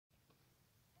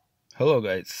Hello,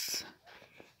 guys.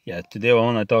 Yeah, today I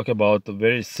want to talk about a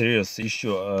very serious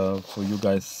issue for you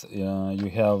guys.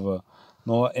 You have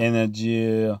no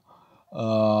energy,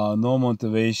 no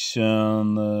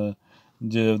motivation,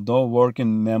 no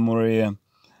working memory,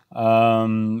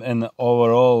 and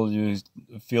overall you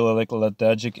feel like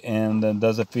lethargic and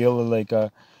does it feel like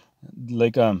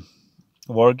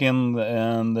working.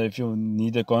 And if you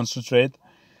need to concentrate,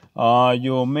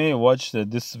 you may watch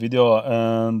this video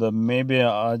and maybe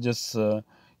I just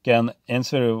can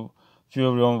answer a few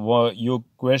of your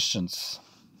questions.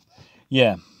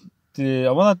 Yeah, today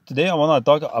I wanna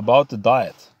talk about the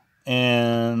diet,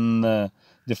 and the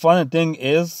funny thing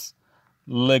is,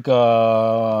 maybe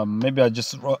I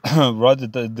just wrote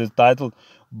the title,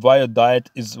 "Why a Diet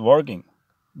is Working,"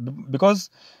 because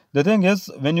the thing is,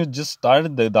 when you just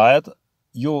started the diet,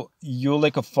 you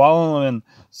like following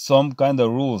some kind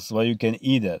of rules where you can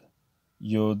eat it.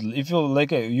 You if you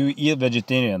you eat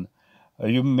vegetarian,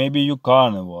 you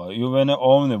carnivore, you an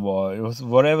omnivore,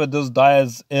 whatever those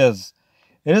diets is.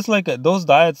 It is those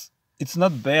diets. It's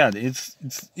not bad. It is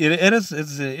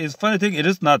it's funny thing. It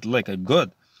is not like a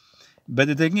good. But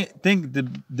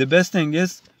the best thing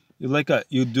is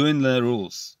you doing the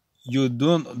rules. You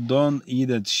don't eat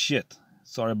that shit.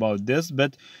 Sorry about this,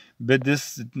 but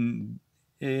this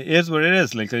is what it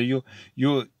is.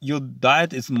 Your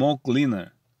diet is more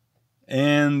cleaner,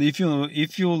 and if you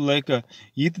eat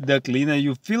the cleaner,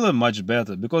 you feel much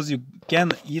better because you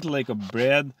can eat like a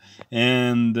bread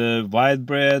and white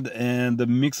bread and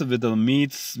mix it with the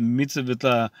mix it with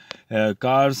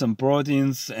carbs and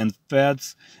proteins and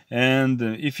fats. And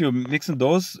if you mix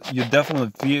those, you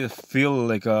definitely feel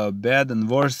bad and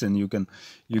worse, and you can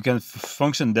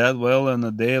function that well in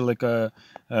a day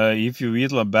if you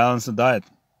eat a balanced diet.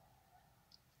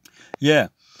 Yeah,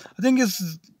 I think it's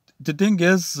the thing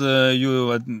is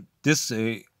you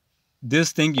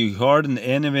this thing you heard in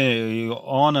anime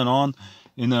on and on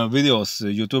in videos,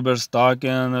 YouTubers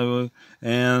talking,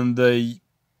 and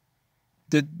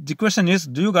the question is,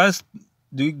 do you guys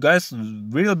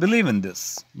really believe in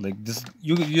this? Like this,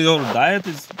 your diet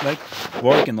is like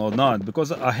working or not?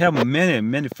 Because I have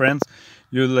many friends.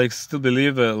 You still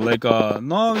believe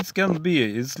no, it can't be.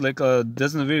 It's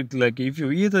doesn't work. Like if you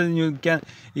eat it,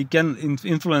 it can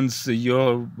influence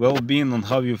your well-being on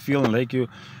how you feel and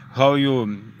how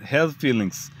you have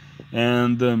feelings.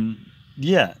 And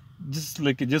yeah, just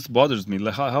it just bothers me.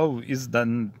 Like how is that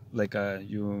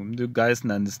you guys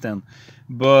can understand?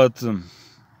 But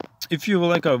if you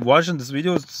watching this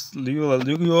video, you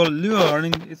are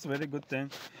learning. It's a very good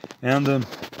thing, and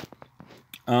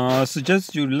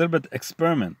suggest you a little bit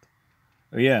experiment.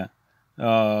 Yeah,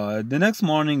 the next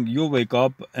morning you wake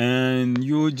up and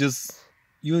you just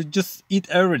eat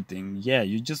everything. Yeah,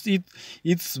 you just eat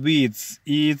sweets,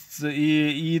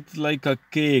 eat like a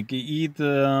cake, eat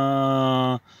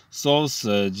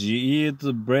sausage, eat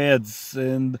breads,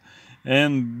 and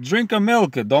drink a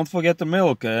milk. Don't forget the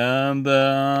milk and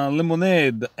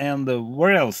lemonade and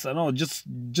where else? I don't know.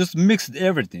 Just mix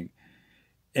everything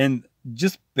and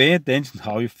just pay attention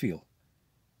how you feel.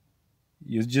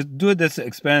 You just do this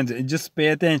experiment and just pay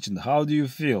attention. How do you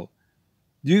feel?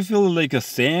 Do you feel like a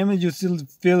same? You still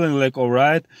feeling like all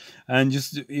right? And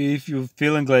just if you're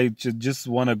feeling like you just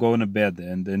want to go in a bed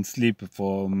and then sleep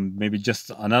for maybe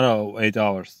just another 8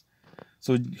 hours.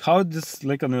 So how this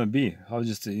gonna be? How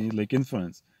just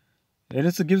influence? And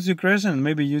it gives you question.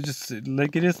 Maybe you just it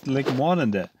is more than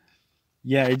that.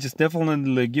 Yeah, it just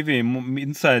definitely give you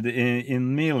insight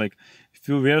in me a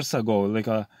few years ago.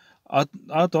 I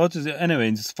thought anyway.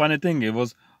 It's funny thing. It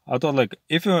was I thought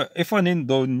if I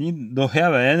don't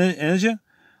have any energy,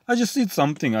 I just eat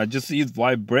something. I just eat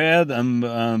white bread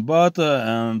and butter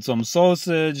and some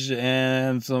sausage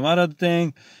and some other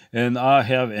thing, and I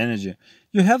have energy.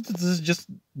 You have to just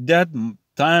that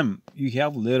time you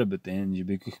have a little bit energy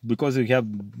because you have a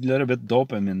little bit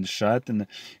dopamine shot, and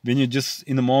when you just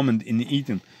in the moment in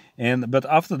eating. And but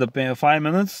after the 5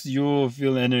 minutes, you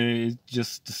feel energy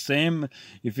just the same.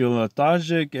 You feel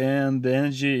lethargic, and the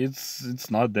energy it's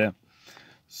not there.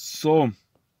 So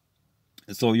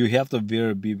you have to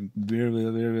very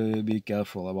be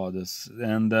careful about this.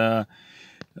 And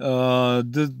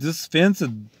this fancy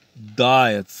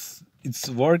diets, it's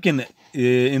working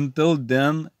until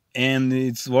then, and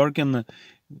it's working.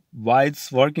 Why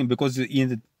it's working? Because you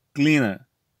eat it cleaner.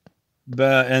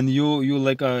 But and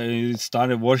you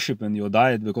started worshiping your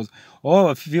diet because, oh,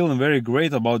 I'm feeling very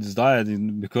great about this diet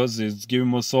because it's giving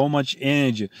me so much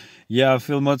energy. Yeah, I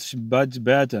feel much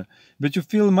better. But you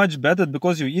feel much better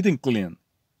because you're eating clean.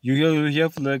 You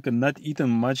have like not eaten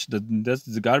much. That's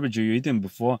the garbage you eaten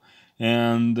before,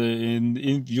 and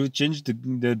you change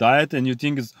the diet, and you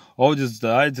think it's oh, this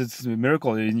diet it's a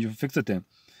miracle, and you fix it.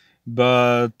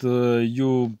 But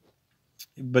you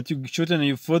shouldn't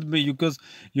you food me because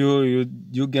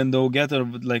you can do get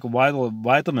like vital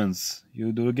vitamins.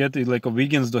 You do get like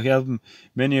vegans do have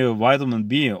many vitamin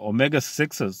B, omega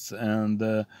 6s,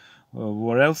 and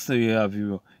what else do you have?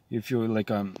 You if you like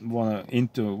wanna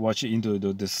into watch into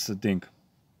this thing.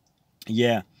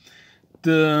 Yeah,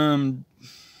 the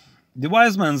the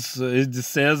wise man's it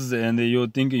says, and you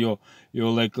think you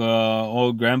like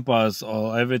all grandpas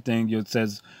or everything. You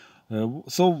says,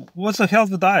 so what's a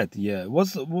healthy diet? Yeah, what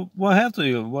have to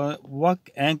you? What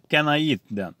can I eat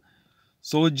then?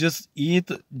 So just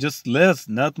eat just less,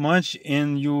 not much,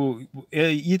 and you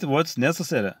eat what's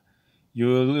necessary.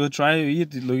 You try to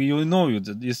eat. You know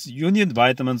you need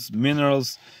vitamins,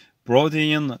 minerals,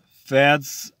 protein,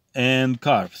 fats, and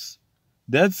carbs.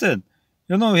 That's it.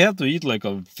 You have to eat like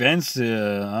a fancy,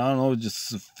 I don't know,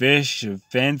 just fish,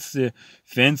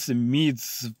 fancy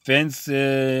meats,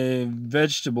 fancy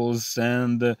vegetables,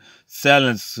 and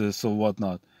salads, so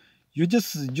whatnot. You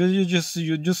just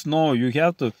know you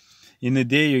have to in a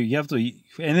day you have to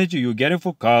energy you get it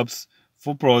for carbs,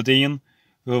 for protein,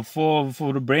 for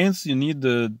the brains you need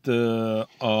the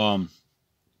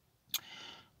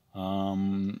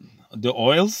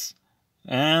oils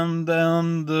and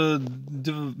the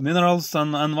minerals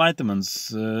and vitamins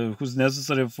who's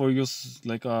necessary for your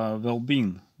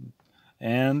well-being,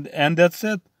 and that's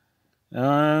it.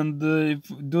 And if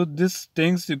you do these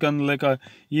things you can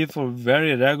eat for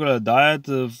very regular diet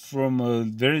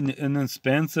from very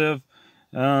inexpensive,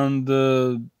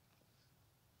 and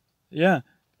yeah,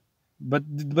 but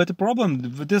the problem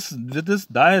with this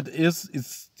diet is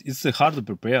it's hard to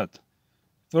prepare it.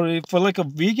 For like a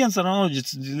vegans, I don't know,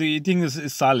 just eating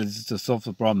is salad is to solve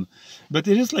the problem. But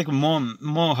it is like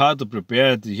more hard to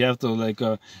prepare it. You have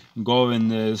to go in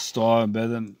the store, but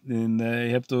and you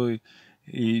have to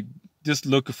uh, just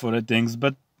look for the things.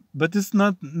 But it's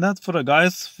not for the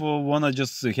guys for wanna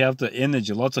just have the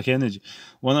energy, lots of energy.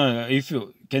 Wanna if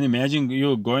you can imagine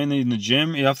you going in the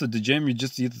gym after the gym you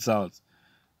just eat the salads.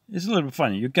 It's a little bit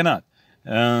funny. You cannot.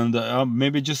 And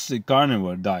maybe just a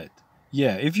carnivore diet.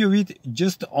 Yeah, if you eat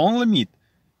just only meat,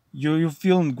 you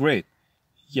feeling great.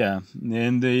 Yeah,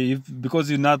 and if because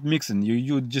you're not mixing,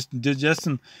 you just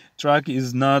digestion tract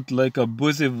is not like a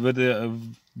busy with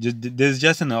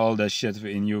digestion all that shit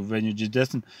in you when you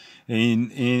digestion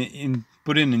in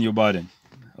put it in your body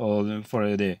all for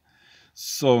a day.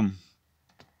 So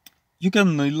you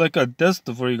can test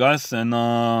for you guys and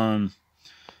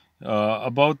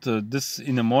about this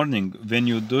in the morning when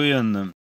you're doing